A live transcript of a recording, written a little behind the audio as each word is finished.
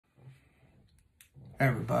Hey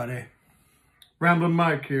everybody, Ramblin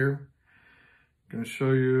Mike here. Going to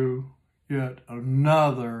show you yet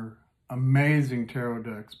another amazing tarot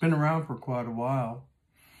deck. It's been around for quite a while.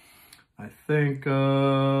 I think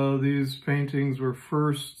these paintings were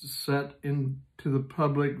first set into the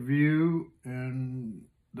public view in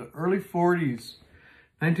the early 40s,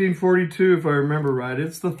 1942 if I remember right.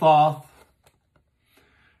 It's the Thoth.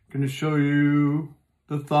 Going to show you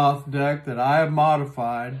the Thoth deck that I have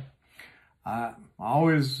modified. I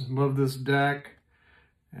always love this deck,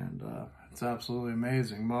 and it's absolutely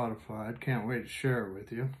amazing modified. Can't wait to share it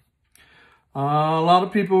with you. A lot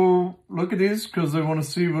of people look at these because they want to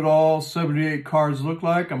see what all 78 cards look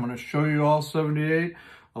like. I'm going to show you all 78.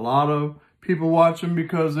 A lot of people watch them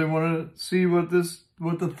because they want to see what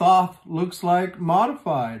the Thoth looks like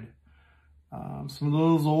modified. Some of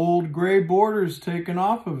those old gray borders taken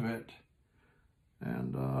off of it.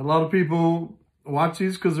 And a lot of people watch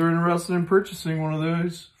these because they're interested in purchasing one of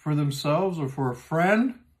those for themselves or for a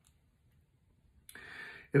friend.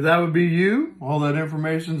 If that would be you, all that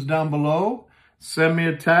information's down below. Send me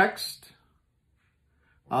a text.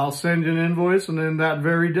 I'll send you an invoice, and then that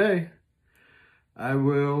very day, I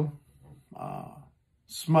will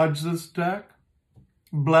smudge this deck,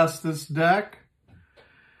 bless this deck,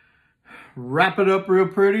 wrap it up real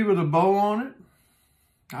pretty with a bow on it.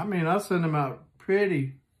 I mean, I'll send them out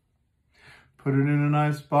pretty. Put it in a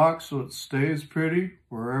nice box so it stays pretty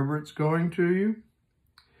wherever it's going to you.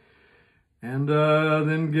 And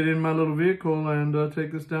then get in my little vehicle and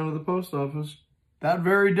take this down to the post office that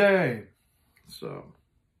very day. So,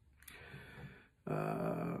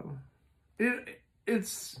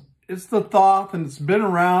 it's the Thoth, and it's been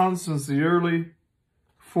around since the early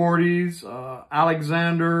 40s.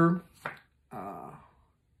 Alexander,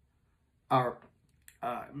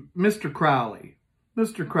 Mr. Crowley.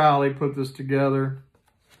 Mr. Crowley put this together.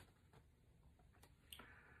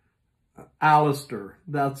 Alistair,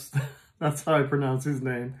 that's how I pronounce his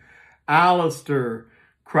name. Alistair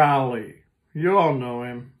Crowley. You all know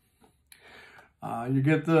him. You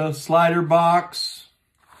get the slider box,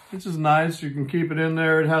 which is nice. You can keep it in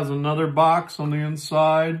there. It has another box on the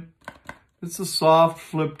inside. It's a soft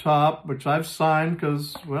flip top, which I've signed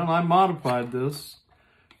because, well, I modified this.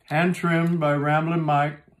 Hand trimmed by Ramblin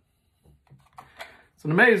Mike. It's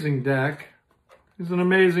an amazing deck. He's an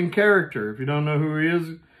amazing character. If you don't know who he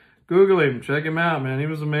is, Google him. Check him out, man. He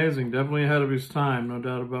was amazing. Definitely ahead of his time. No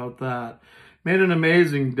doubt about that. Made an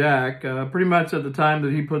amazing deck. Pretty much at the time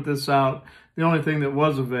that he put this out, the only thing that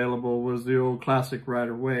was available was the old classic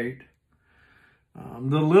Rider-Waite.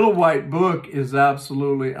 The little white book is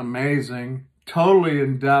absolutely amazing. Totally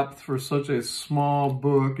in depth for such a small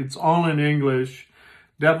book. It's all in English.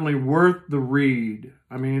 Definitely worth the read.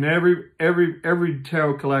 I mean, every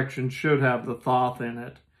tarot collection should have the Thoth in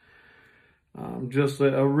it. Just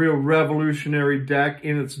a real revolutionary deck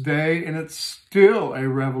in its day, and it's still a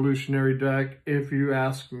revolutionary deck if you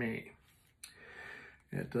ask me.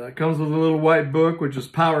 It comes with a little white book, which is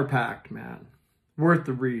power-packed, man. Worth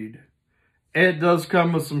the read. It does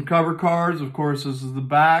come with some cover cards. Of course, this is the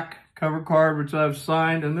back cover card, which I've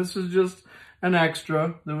signed, and this is just an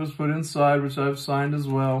extra that was put inside, which I've signed as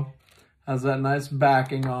well. Has that nice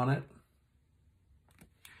backing on it.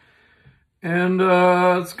 And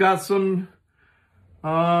it's got some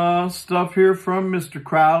stuff here from Mr.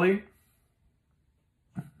 Crowley.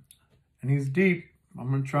 And he's deep.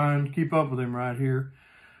 I'm going to try and keep up with him right here.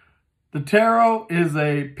 The tarot is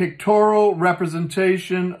a pictorial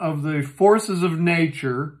representation of the forces of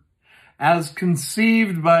nature as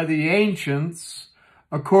conceived by the ancients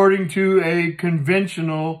according to a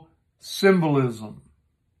conventional symbolism.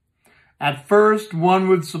 At first, one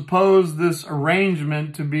would suppose this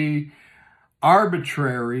arrangement to be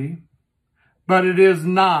arbitrary, but it is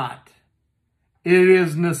not. It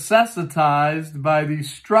is necessitized by the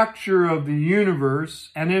structure of the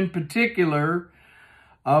universe, and in particular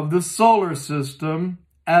of the solar system,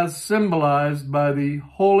 as symbolized by the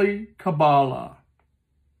Holy Kabbalah.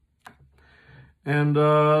 And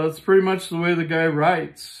that's pretty much the way the guy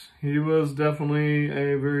writes. He was definitely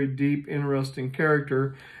a very deep, interesting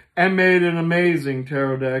character and made an amazing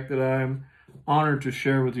tarot deck that I'm honored to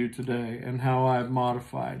share with you today and how I've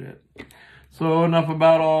modified it. So enough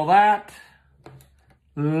about all that.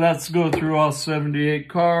 Let's go through all 78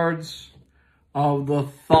 cards of the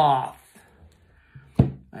Thoth.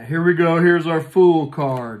 Now, here we go. Here's our Fool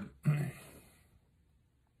card.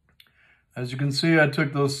 As you can see, I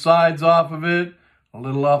took those sides off of it, a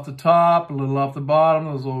little off the top, a little off the bottom,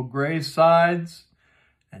 those little gray sides.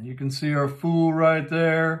 And you can see our Fool right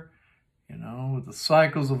there, you know, with the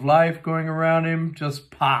cycles of life going around him, just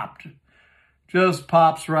popped. Just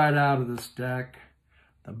pops right out of this deck.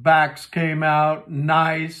 The backs came out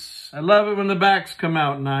nice. I love it when the backs come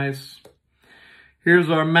out nice. Here's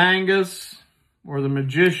our Magus, or the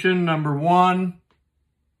Magician, number 1.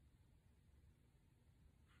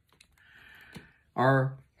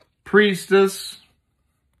 Our Priestess,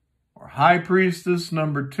 or High Priestess,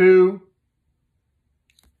 number 2.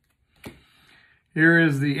 Here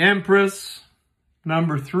is the Empress,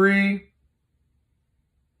 number 3.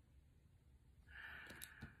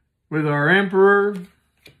 With our Emperor,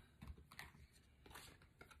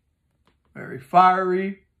 very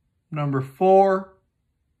fiery, number 4.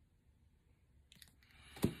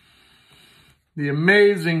 The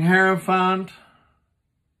Amazing Hierophant,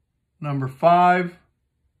 number 5.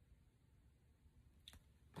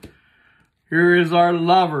 Here is our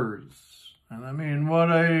Lovers. And I mean, what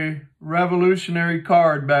a revolutionary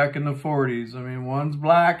card back in the 40s. I mean, one's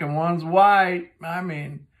black and one's white. I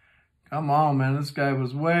mean, come on, man. This guy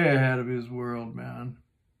was way ahead of his world, man.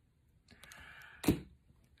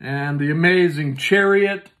 And the Amazing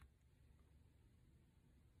Chariot.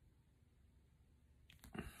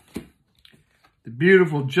 The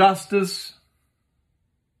Beautiful Justice.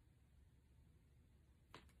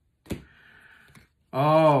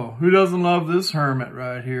 Oh, who doesn't love this hermit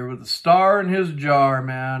right here with the star in his jar,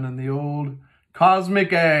 man, and the old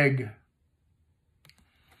cosmic egg.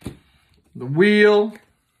 The Wheel,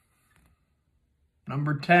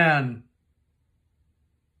 number 10.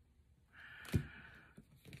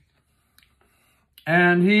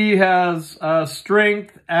 And he has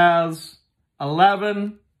strength as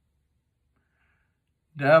 11.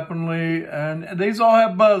 Definitely, and these all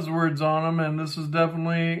have buzzwords on them, and this is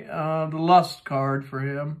definitely the lust card for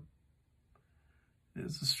him.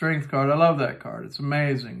 It's a strength card. I love that card. It's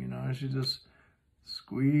amazing, you know. She just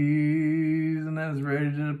squeeze, and then it's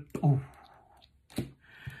ready to... Ooh.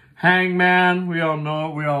 Hangman, we all know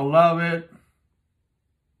it. We all love it.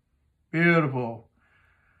 Beautiful.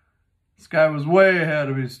 This guy was way ahead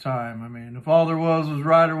of his time. I mean, if all there was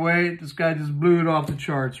Rider-Waite, this guy just blew it off the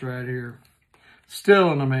charts right here.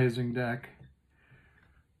 Still an amazing deck.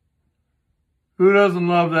 Who doesn't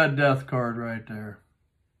love that death card right there?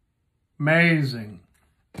 Amazing.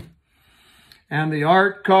 And the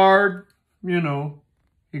art card, you know,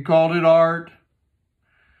 he called it art.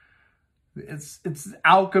 It's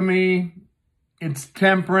alchemy. It's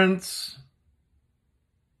temperance.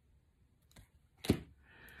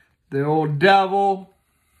 The old devil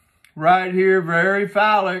right here, very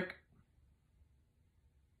phallic.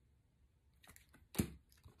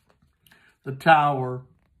 The Tower.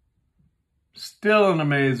 Still an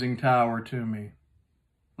amazing tower to me.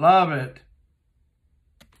 Love it.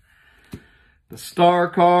 The Star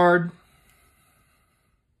card.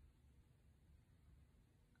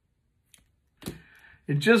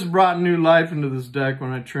 It just brought new life into this deck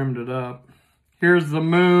when I trimmed it up. Here's the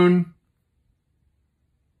Moon.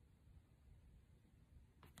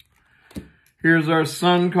 Here's our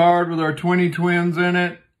Sun card with our 20 twins in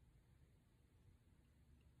it.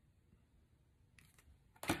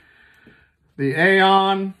 The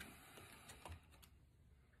Aeon,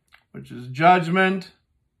 which is Judgment.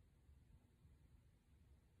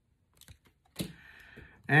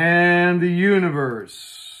 And the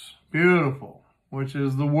Universe, beautiful, which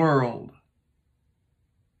is the World.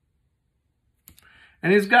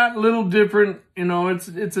 And he's got a little different, you know, it's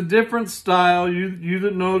a different style. You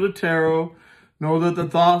that know the tarot know that the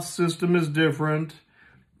Thoth system is different.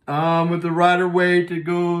 With the Rider-Waite, it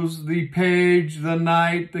goes the Page, the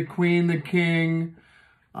Knight, the Queen, the King.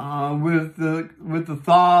 With the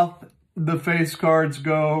Thoth, the face cards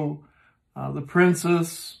go the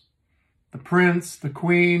Princess, the Prince, the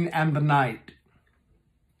Queen, and the Knight.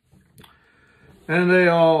 And they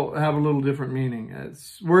all have a little different meaning.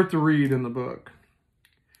 It's worth the read in the book.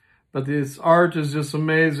 But this art is just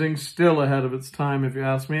amazing, still ahead of its time, if you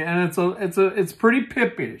ask me. And it's pretty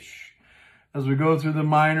pippish. As we go through the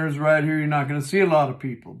minors right here, you're not going to see a lot of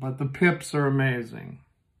people, but the pips are amazing.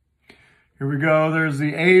 Here we go. There's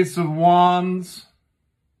the Ace of Wands.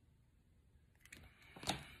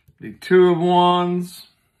 The Two of Wands.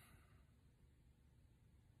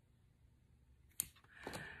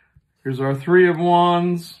 Here's our Three of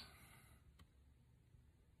Wands.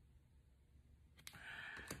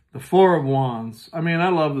 The Four of Wands. I mean, I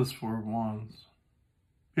love this Four of Wands.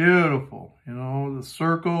 Beautiful. You know, the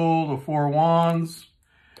circle, the Four Wands.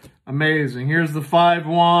 Amazing. Here's the Five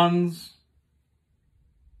Wands.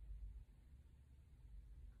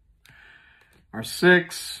 Our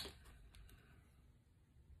Six.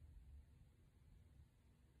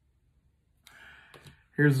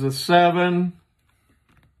 Here's the Seven.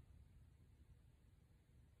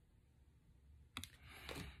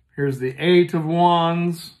 Here's the 8 of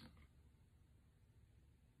Wands.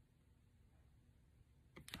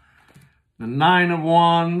 The 9 of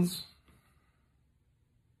Wands.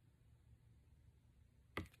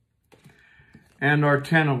 And our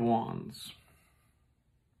 10 of Wands.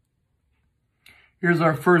 Here's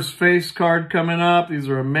our first face card coming up. These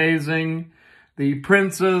are amazing. The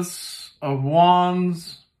Princess of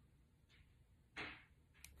Wands.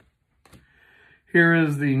 Here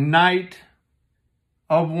is the Knight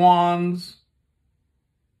of Wands.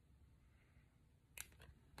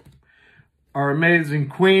 Our amazing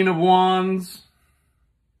Queen of Wands.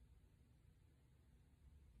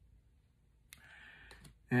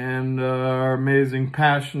 And our amazing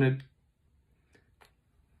passionate...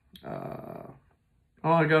 oh,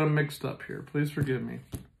 I got them mixed up here. Please forgive me.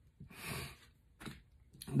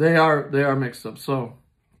 They are mixed up. So,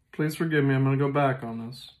 please forgive me. I'm going to go back on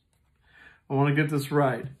this. I want to get this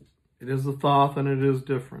right. It is the Thoth and it is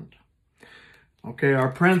different. Okay, our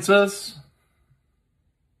Princess.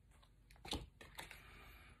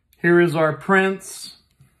 Here is our Prince.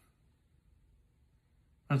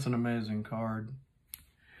 That's an amazing card.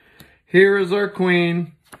 Here is our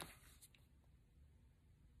Queen.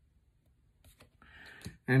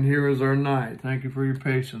 And here is our Knight. Thank you for your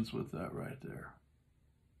patience with that right there.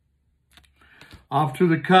 Off to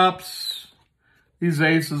the Cups. These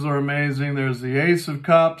aces are amazing. There's the Ace of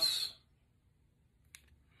Cups.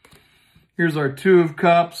 Here's our 2 of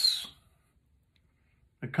Cups.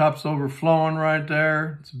 The cups overflowing right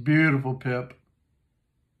there. It's a beautiful pip.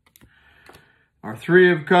 Our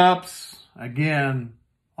 3 of Cups. Again,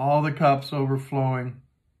 all the cups overflowing.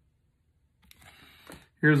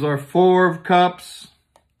 Here's our 4 of Cups.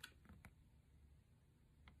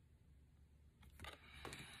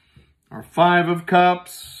 Our 5 of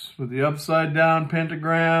Cups with the upside down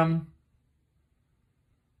pentagram.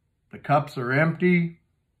 The cups are empty.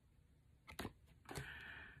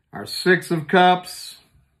 Our 6 of Cups.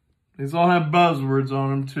 These all have buzzwords on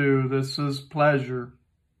them too. This is pleasure.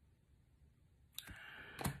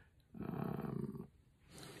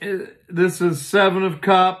 This is 7 of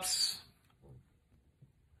Cups.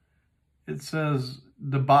 It says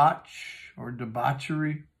debauch or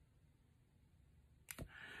debauchery.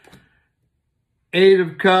 8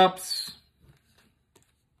 of Cups.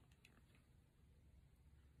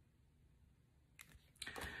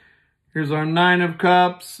 Here's our 9 of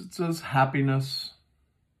Cups. It says happiness.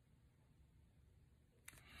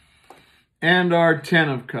 And our 10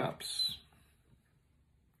 of Cups.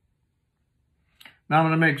 Now I'm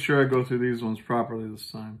going to make sure I go through these ones properly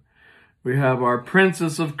this time. We have our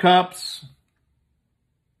Princess of Cups.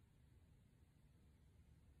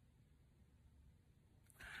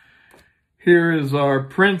 Here is our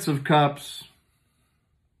Prince of Cups.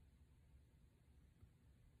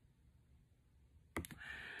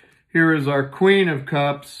 Here is our Queen of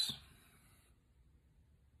Cups.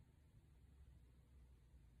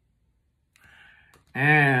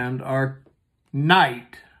 And our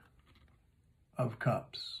Knight of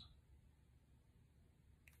Cups.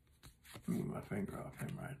 Move my finger off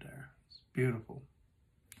him right there. It's beautiful.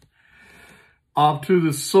 Off to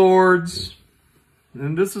the swords.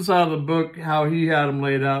 And this is how the book, how he had them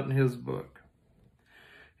laid out in his book.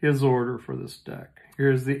 His order for this deck.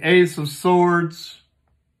 Here's the Ace of Swords.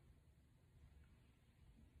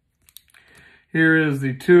 Here is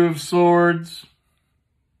the 2 of Swords.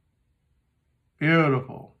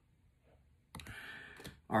 Beautiful.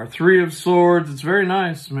 Our 3 of Swords. It's very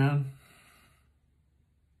nice, man.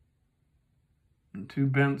 And 2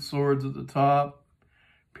 bent swords at the top.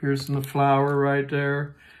 Piercing the flower right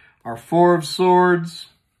there. Our 4 of Swords.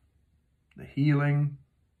 The healing.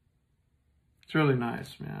 It's really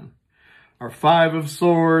nice, man. Our 5 of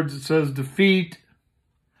Swords. It says defeat.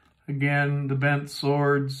 Again, the bent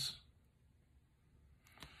swords.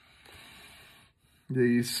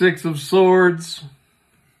 The 6 of Swords.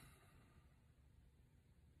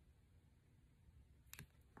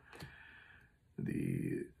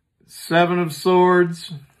 The 7 of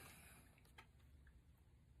Swords.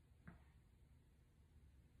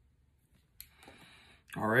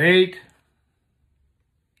 Our 8.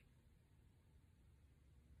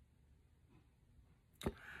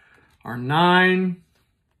 Our 9.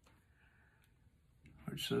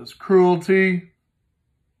 Which says cruelty.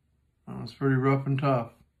 Oh, it's pretty rough and tough.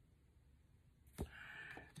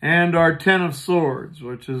 And our 10 of Swords,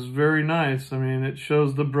 which is very nice. I mean, it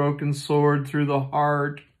shows the broken sword through the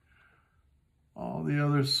heart. All the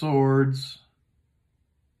other swords.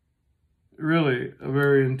 Really a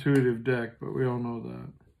very intuitive deck, but we all know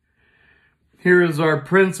that. Here is our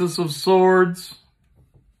Princess of Swords.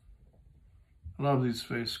 I love these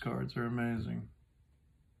face cards. They're amazing.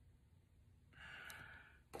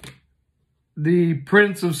 the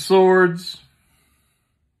Prince of Swords,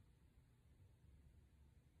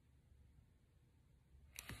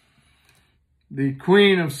 the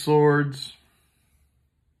Queen of Swords,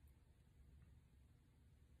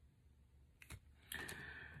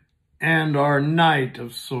 and our Knight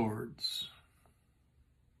of Swords.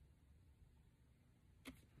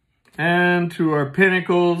 And to our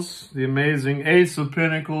Pentacles, the amazing Ace of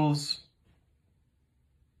Pentacles,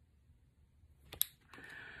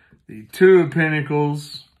 the Two of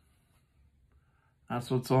Pentacles. That's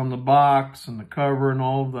what's on the box and the cover and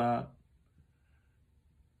all of that.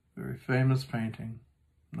 Very famous painting.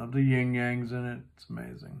 Love the yin-yangs in it. It's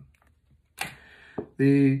amazing.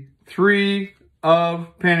 The Three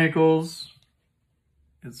of Pentacles.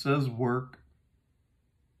 It says work.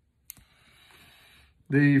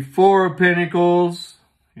 The Four of Pentacles.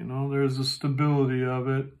 You know, there's a stability of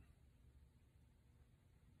it.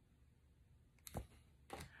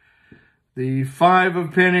 The Five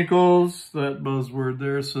of Pentacles, that buzzword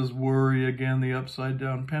there says worry. Again, the upside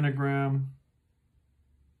down pentagram.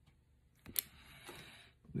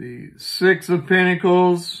 The Six of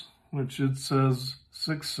Pentacles, which it says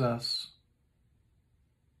success.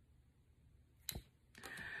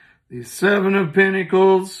 The Seven of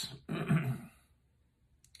Pentacles,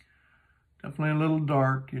 definitely a little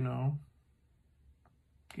dark, you know.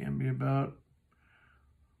 Can be about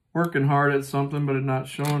working hard at something, but it not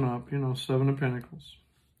showing up, you know, Seven of Pentacles.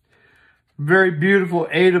 Very beautiful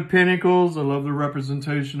Eight of Pentacles. I love the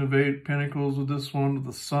representation of Eight Pentacles with this one, with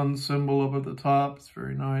the sun symbol up at the top. It's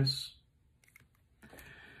very nice.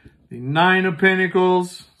 The Nine of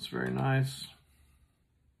Pentacles. It's very nice.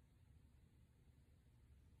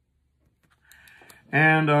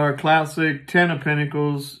 And our classic Ten of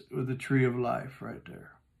Pentacles with the Tree of Life right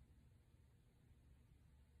there.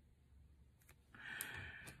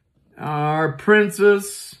 Our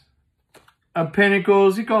Princess of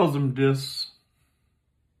Pentacles, he calls them discs.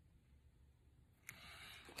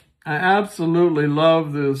 I absolutely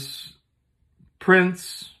love this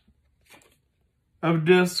Prince of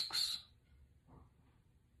Discs.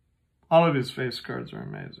 All of his face cards are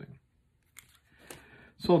amazing.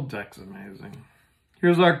 This whole deck's amazing.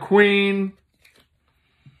 Here's our Queen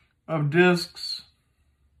of Discs.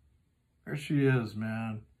 There she is,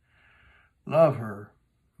 man. Love her.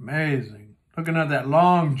 Amazing. Looking at that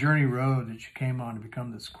long journey road that she came on to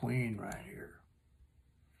become this queen right here.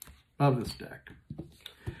 Love this deck.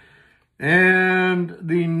 And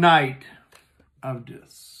the Knight of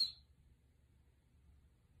Discs.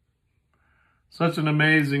 Such an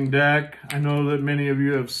amazing deck. I know that many of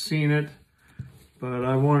you have seen it, but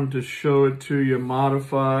I wanted to show it to you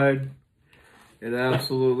modified. It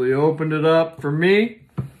absolutely opened it up for me.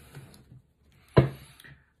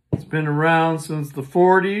 It's been around since the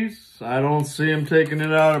 40s. I don't see him taking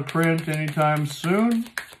it out of print anytime soon.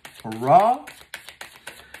 Hurrah!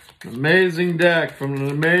 An amazing deck from an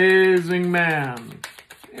amazing man.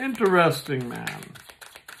 Interesting man.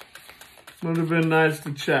 Would have been nice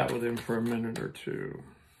to chat with him for a minute or two.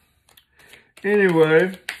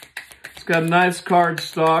 Anyway, it's got nice card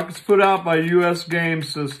stock. It's put out by US Game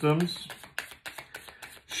Systems.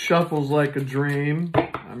 Shuffles like a dream.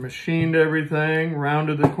 I machined everything,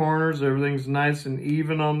 rounded the corners. Everything's nice and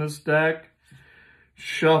even on this deck.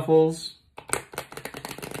 Shuffles.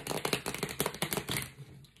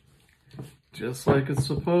 Just like it's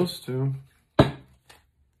supposed to.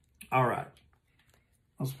 All right.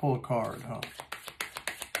 Let's pull a card, huh?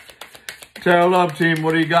 Terre Love Team,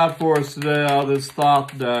 what do you got for us today out of this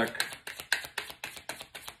Thoth deck?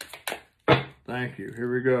 Thank you.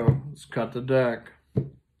 Here we go. Let's cut the deck.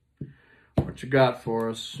 What you got for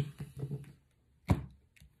us?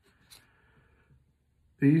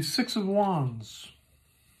 The Six of Wands.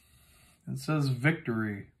 It says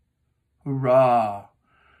victory. Hurrah.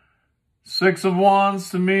 Six of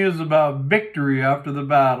Wands to me is about victory after the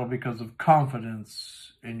battle because of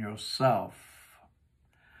confidence in yourself.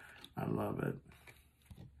 I love it.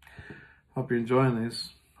 Hope you're enjoying these.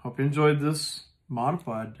 Hope you enjoyed this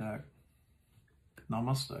modified deck.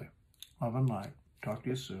 Namaste. Love and light. Talk to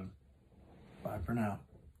you soon. Bye for now.